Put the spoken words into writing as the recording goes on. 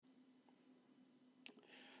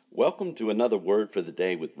Welcome to another Word for the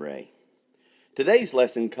Day with Ray. Today's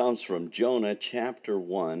lesson comes from Jonah chapter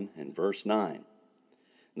 1 and verse 9.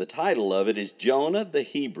 The title of it is Jonah the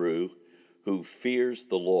Hebrew Who Fears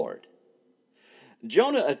the Lord.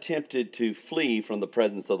 Jonah attempted to flee from the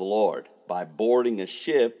presence of the Lord by boarding a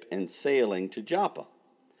ship and sailing to Joppa.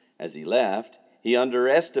 As he left, he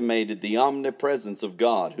underestimated the omnipresence of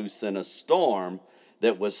God, who sent a storm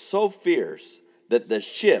that was so fierce that the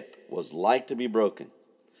ship was like to be broken.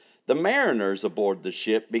 The mariners aboard the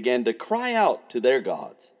ship began to cry out to their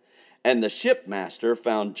gods, and the shipmaster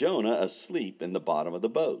found Jonah asleep in the bottom of the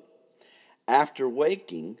boat. After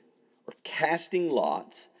waking or casting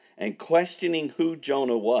lots and questioning who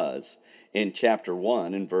Jonah was in chapter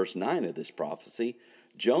 1 and verse 9 of this prophecy,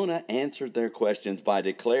 Jonah answered their questions by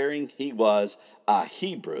declaring he was a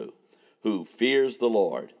Hebrew who fears the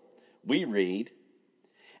Lord. We read,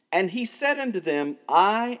 "And he said unto them,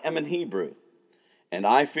 I am an Hebrew, and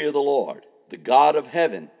I fear the Lord, the God of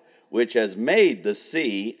heaven, which has made the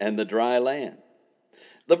sea and the dry land."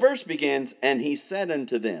 The verse begins, "And he said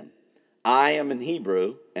unto them, I am an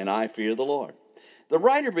Hebrew, and I fear the Lord." The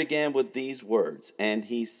writer began with these words, "And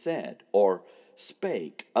he said," or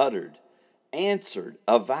spake, uttered, answered,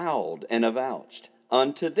 avowed, and avouched,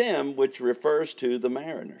 unto them, which refers to the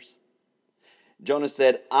mariners. Jonah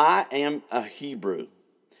said, I am a Hebrew,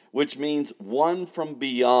 which means one from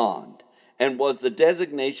beyond, and was the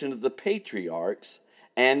designation of the patriarchs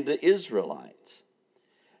and the Israelites.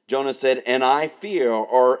 Jonah said, and I fear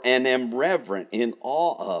and am reverent in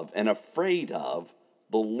awe of and afraid of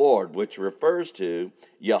the Lord, which refers to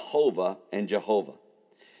Jehovah and Jehovah.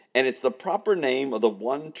 And it's the proper name of the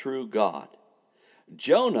one true God.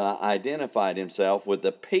 Jonah identified himself with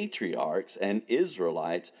the patriarchs and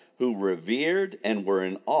Israelites who revered and were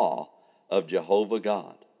in awe of Jehovah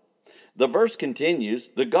God. The verse continues,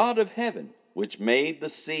 the God of heaven, which made the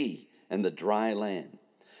sea and the dry land.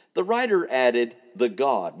 The writer added the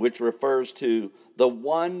God, which refers to the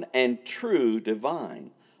one and true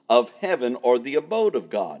divine of heaven, or the abode of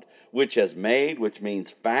God, which has made, which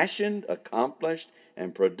means fashioned, accomplished,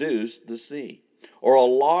 and produced the sea, or a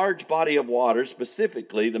large body of water,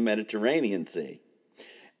 specifically the Mediterranean Sea,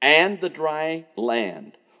 and the dry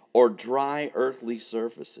land, or dry earthly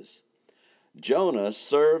surfaces. Jonah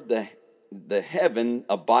served the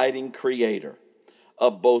heaven-abiding creator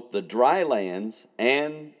of both the dry lands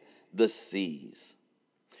and the seas.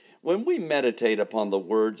 When we meditate upon the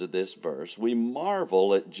words of this verse, we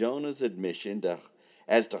marvel at Jonah's admission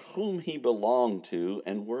as to whom he belonged to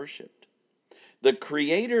and worshiped. The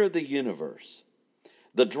creator of the universe,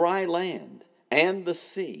 the dry land, and the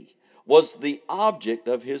sea was the object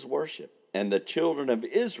of his worship, and the children of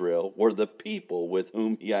Israel were the people with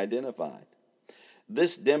whom he identified.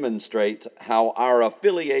 This demonstrates how our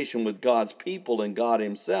affiliation with God's people and God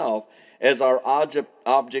himself as our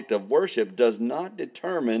object of worship does not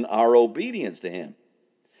determine our obedience to him.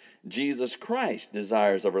 Jesus Christ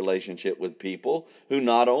desires a relationship with people who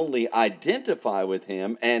not only identify with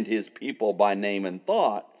him and his people by name and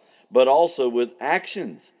thought, but also with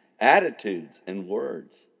actions, attitudes, and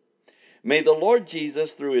words. May the Lord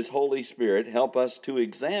Jesus, through his Holy Spirit, help us to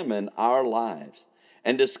examine our lives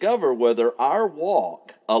and discover whether our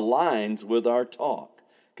walk aligns with our talk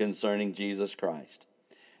concerning Jesus Christ.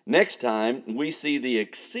 Next time, we see the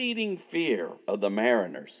exceeding fear of the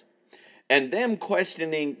mariners and them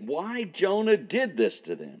questioning why Jonah did this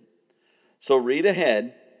to them. So read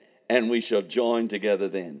ahead, and we shall join together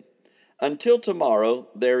then. Until tomorrow,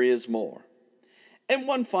 there is more. And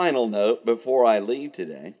one final note before I leave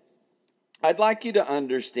today, I'd like you to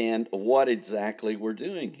understand what exactly we're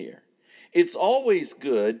doing here. It's always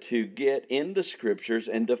good to get in the scriptures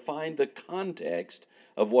and define the context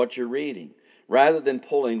of what you're reading. Rather than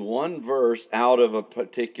pulling one verse out of a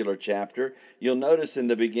particular chapter, you'll notice in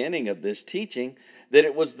the beginning of this teaching that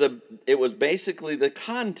it was basically the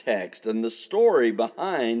context and the story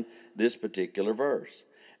behind this particular verse.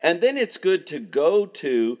 And then it's good to go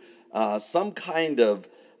to some kind of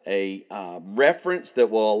a reference that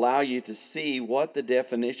will allow you to see what the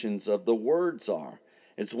definitions of the words are.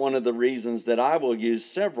 It's one of the reasons that I will use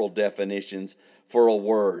several definitions for a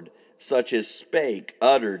word, such as spake,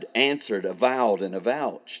 uttered, answered, avowed, and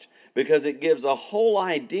avouched, because it gives a whole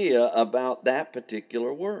idea about that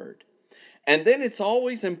particular word. And then it's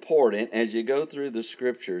always important as you go through the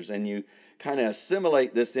scriptures and you kind of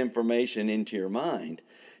assimilate this information into your mind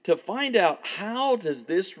to find out how does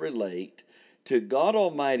this relate to God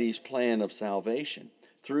Almighty's plan of salvation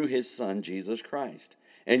through his Son, Jesus Christ.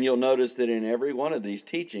 And you'll notice that in every one of these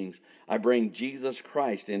teachings, I bring Jesus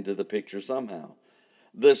Christ into the picture somehow.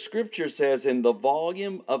 The scripture says, in the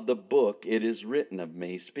volume of the book it is written of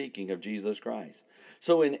me, speaking of Jesus Christ.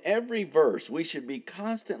 So in every verse, we should be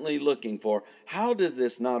constantly looking for, how does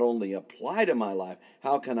this not only apply to my life,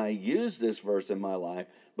 how can I use this verse in my life,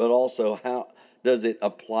 but also how does it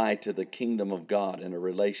apply to the kingdom of God in a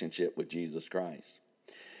relationship with Jesus Christ?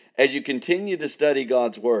 As you continue to study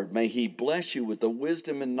God's word, may he bless you with the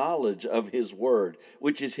wisdom and knowledge of his word,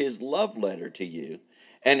 which is his love letter to you.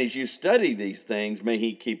 And as you study these things, may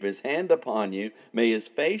he keep his hand upon you, may his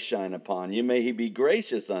face shine upon you, may he be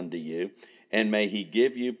gracious unto you, and may he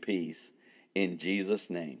give you peace in Jesus'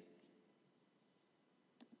 name.